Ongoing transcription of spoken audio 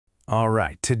All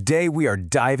right, today we are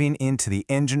diving into the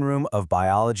engine room of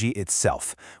biology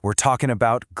itself. We're talking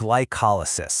about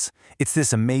glycolysis. It's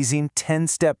this amazing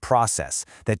 10-step process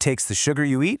that takes the sugar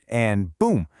you eat and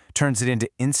boom, turns it into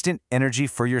instant energy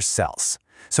for your cells.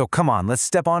 So come on, let's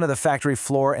step onto the factory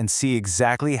floor and see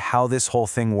exactly how this whole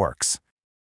thing works.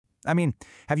 I mean,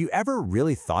 have you ever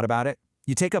really thought about it?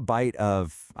 You take a bite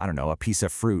of, I don't know, a piece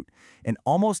of fruit, and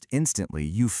almost instantly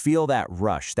you feel that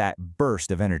rush, that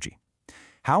burst of energy.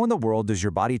 How in the world does your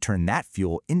body turn that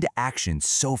fuel into action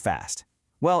so fast?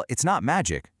 Well, it's not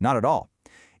magic, not at all.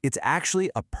 It's actually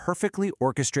a perfectly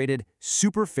orchestrated,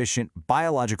 super efficient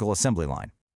biological assembly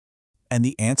line. And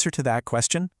the answer to that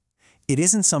question? It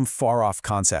isn't some far-off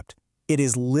concept. It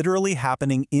is literally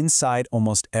happening inside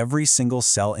almost every single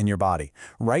cell in your body,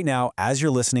 right now as you're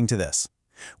listening to this.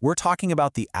 We're talking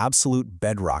about the absolute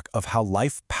bedrock of how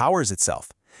life powers itself.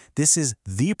 This is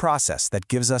the process that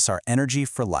gives us our energy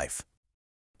for life.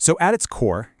 So at its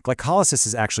core, glycolysis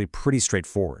is actually pretty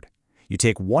straightforward. You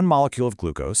take one molecule of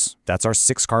glucose, that's our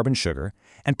 6-carbon sugar,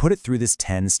 and put it through this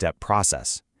 10-step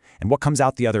process. And what comes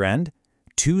out the other end?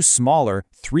 2 smaller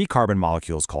 3-carbon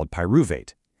molecules called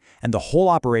pyruvate. And the whole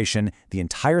operation, the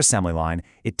entire assembly line,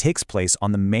 it takes place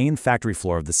on the main factory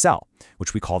floor of the cell,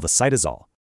 which we call the cytosol.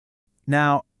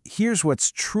 Now, here's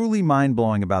what's truly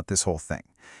mind-blowing about this whole thing.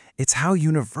 It's how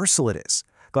universal it is.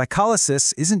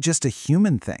 Glycolysis isn't just a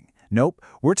human thing. Nope,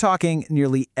 we're talking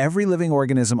nearly every living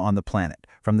organism on the planet,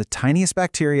 from the tiniest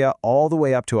bacteria all the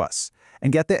way up to us.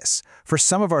 And get this, for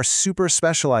some of our super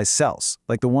specialized cells,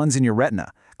 like the ones in your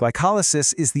retina,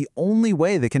 glycolysis is the only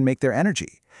way they can make their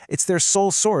energy. It's their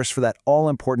sole source for that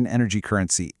all-important energy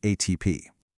currency, ATP.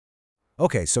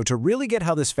 Okay, so to really get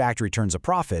how this factory turns a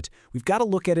profit, we've got to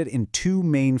look at it in 2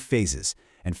 main phases.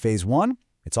 And phase 1,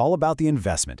 it's all about the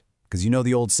investment. Because you know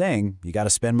the old saying, you got to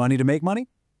spend money to make money?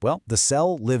 Well, the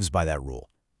cell lives by that rule.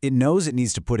 It knows it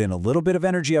needs to put in a little bit of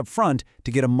energy up front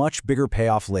to get a much bigger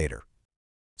payoff later.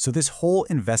 So this whole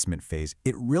investment phase,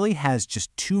 it really has just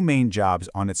 2 main jobs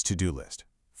on its to-do list.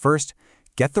 First,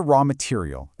 get the raw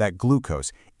material, that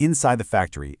glucose, inside the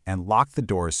factory and lock the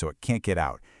doors so it can't get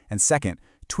out. And second,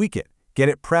 tweak it, get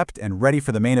it prepped and ready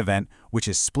for the main event, which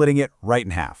is splitting it right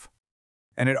in half.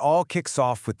 And it all kicks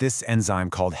off with this enzyme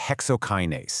called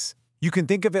hexokinase. You can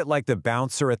think of it like the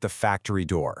bouncer at the factory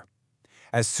door.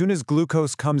 As soon as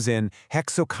glucose comes in,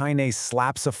 hexokinase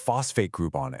slaps a phosphate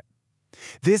group on it.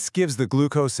 This gives the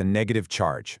glucose a negative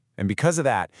charge, and because of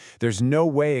that, there's no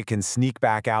way it can sneak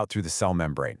back out through the cell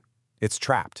membrane. It's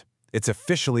trapped. It's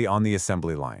officially on the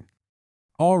assembly line.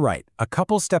 All right, a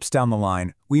couple steps down the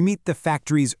line, we meet the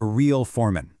factory's real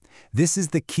foreman. This is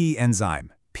the key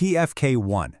enzyme,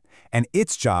 PFK1, and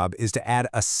its job is to add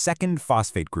a second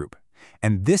phosphate group.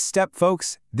 And this step,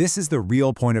 folks, this is the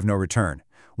real point of no return.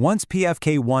 Once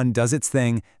PFK1 does its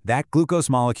thing, that glucose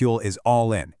molecule is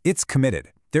all in. It's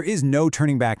committed. There is no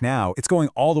turning back now. It's going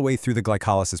all the way through the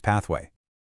glycolysis pathway.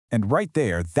 And right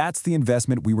there, that's the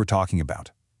investment we were talking about.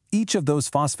 Each of those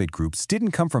phosphate groups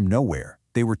didn't come from nowhere.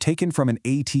 They were taken from an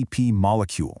ATP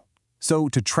molecule. So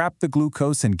to trap the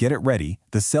glucose and get it ready,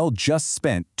 the cell just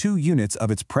spent 2 units of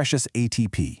its precious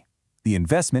ATP. The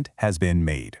investment has been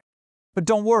made. But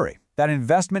don't worry, that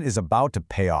investment is about to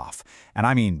pay off, and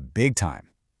I mean big time.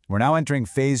 We're now entering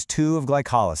phase 2 of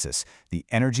glycolysis, the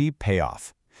energy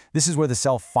payoff. This is where the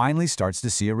cell finally starts to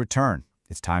see a return.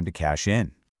 It's time to cash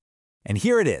in. And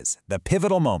here it is, the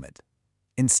pivotal moment.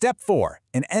 In step 4,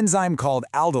 an enzyme called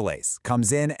aldolase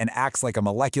comes in and acts like a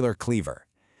molecular cleaver.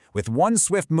 With one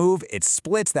swift move, it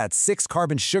splits that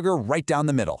 6-carbon sugar right down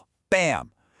the middle.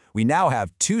 Bam! We now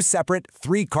have 2 separate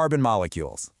 3-carbon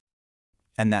molecules.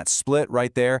 And that split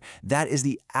right there, that is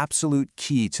the absolute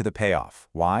key to the payoff.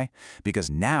 Why? Because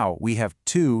now we have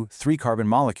 2 3-carbon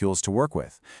molecules to work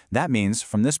with. That means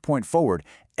from this point forward,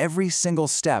 every single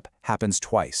step happens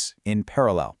twice, in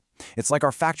parallel. It's like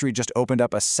our factory just opened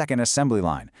up a second assembly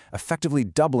line, effectively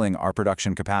doubling our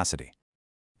production capacity.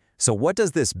 So what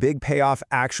does this big payoff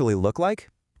actually look like?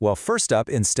 Well, first up,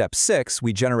 in step 6,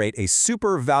 we generate a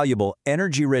super valuable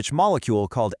energy-rich molecule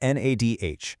called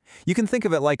NADH. You can think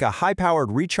of it like a high-powered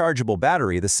rechargeable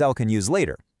battery the cell can use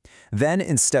later. Then,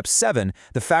 in step 7,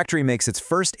 the factory makes its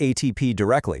first ATP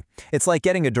directly. It's like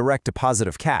getting a direct deposit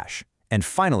of cash. And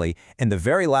finally, in the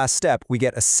very last step, we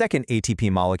get a second ATP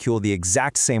molecule the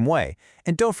exact same way.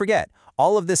 And don't forget,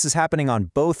 all of this is happening on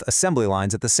both assembly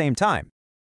lines at the same time.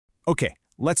 Okay,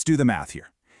 let's do the math here.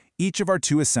 Each of our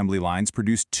 2 assembly lines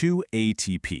produce 2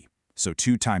 ATP. So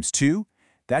 2 times 2,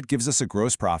 that gives us a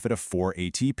gross profit of 4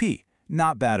 ATP.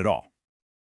 Not bad at all.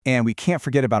 And we can't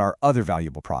forget about our other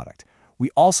valuable product. We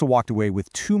also walked away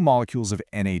with 2 molecules of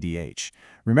NADH.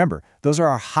 Remember, those are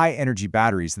our high-energy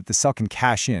batteries that the cell can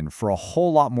cash in for a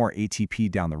whole lot more ATP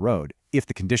down the road, if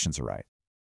the conditions are right.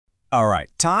 All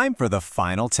right, time for the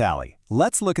final tally.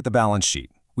 Let's look at the balance sheet.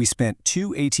 We spent 2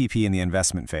 ATP in the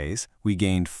investment phase. We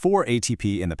gained 4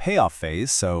 ATP in the payoff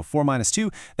phase, so 4 minus 2,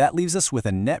 that leaves us with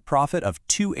a net profit of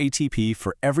 2 ATP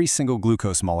for every single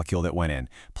glucose molecule that went in.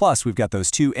 Plus, we've got those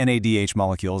 2 NADH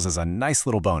molecules as a nice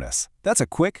little bonus. That's a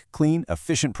quick, clean,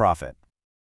 efficient profit.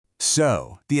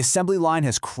 So, the assembly line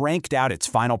has cranked out its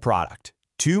final product,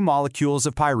 2 molecules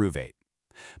of pyruvate.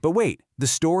 But wait, the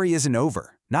story isn't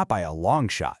over, not by a long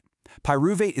shot.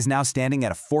 Pyruvate is now standing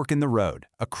at a fork in the road,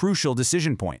 a crucial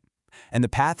decision point. And the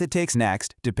path it takes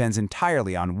next depends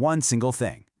entirely on one single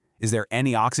thing. Is there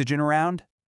any oxygen around?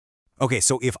 Okay,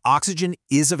 so if oxygen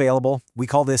is available, we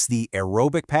call this the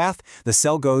aerobic path. The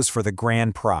cell goes for the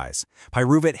grand prize.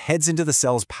 Pyruvate heads into the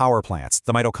cell's power plants,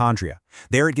 the mitochondria.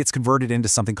 There it gets converted into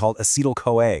something called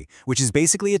acetyl-CoA, which is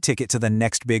basically a ticket to the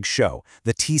next big show,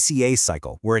 the TCA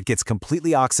cycle, where it gets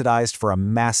completely oxidized for a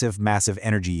massive, massive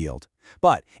energy yield.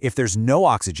 But if there's no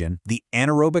oxygen, the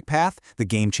anaerobic path, the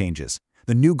game changes.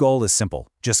 The new goal is simple.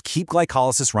 Just keep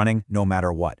glycolysis running no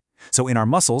matter what. So in our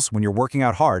muscles, when you're working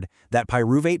out hard, that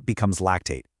pyruvate becomes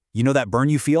lactate. You know that burn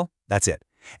you feel? That's it.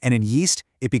 And in yeast,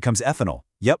 it becomes ethanol.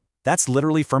 Yep, that's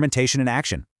literally fermentation in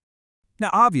action.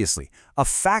 Now obviously, a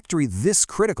factory this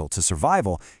critical to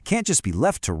survival can't just be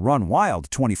left to run wild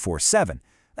 24/7.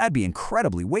 That'd be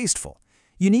incredibly wasteful.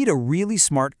 You need a really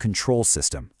smart control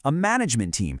system, a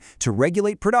management team to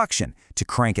regulate production, to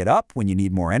crank it up when you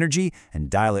need more energy and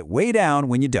dial it way down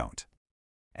when you don't.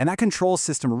 And that control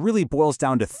system really boils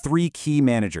down to 3 key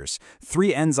managers,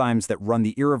 3 enzymes that run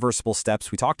the irreversible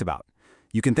steps we talked about.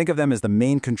 You can think of them as the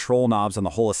main control knobs on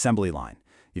the whole assembly line.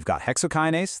 You've got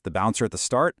hexokinase, the bouncer at the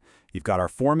start. You've got our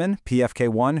foreman,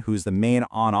 PFK1, who's the main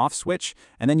on-off switch.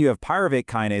 And then you have pyruvate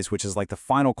kinase, which is like the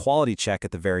final quality check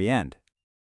at the very end.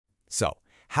 So,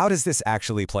 how does this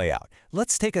actually play out?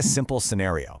 Let's take a simple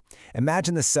scenario.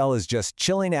 Imagine the cell is just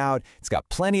chilling out, it's got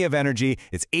plenty of energy,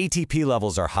 its ATP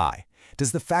levels are high.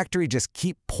 Does the factory just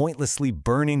keep pointlessly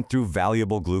burning through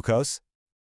valuable glucose?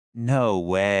 No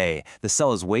way. The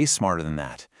cell is way smarter than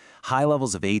that. High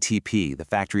levels of ATP, the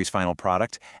factory's final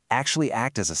product, actually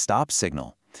act as a stop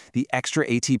signal. The extra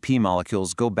ATP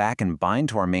molecules go back and bind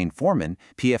to our main foreman,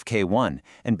 PFK1,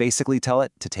 and basically tell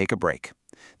it to take a break.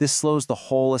 This slows the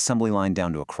whole assembly line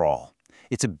down to a crawl.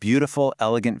 It's a beautiful,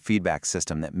 elegant feedback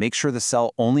system that makes sure the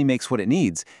cell only makes what it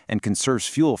needs and conserves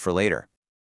fuel for later.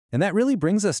 And that really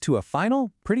brings us to a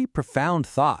final, pretty profound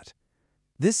thought.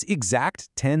 This exact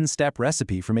 10-step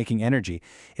recipe for making energy,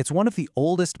 it's one of the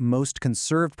oldest, most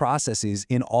conserved processes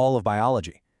in all of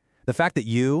biology. The fact that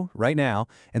you, right now,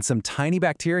 and some tiny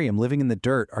bacterium living in the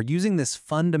dirt are using this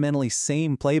fundamentally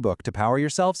same playbook to power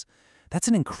yourselves, that's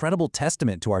an incredible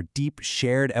testament to our deep,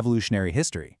 shared evolutionary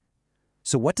history.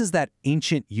 So what does that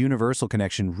ancient universal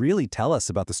connection really tell us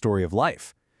about the story of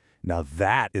life? Now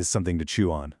that is something to chew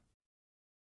on.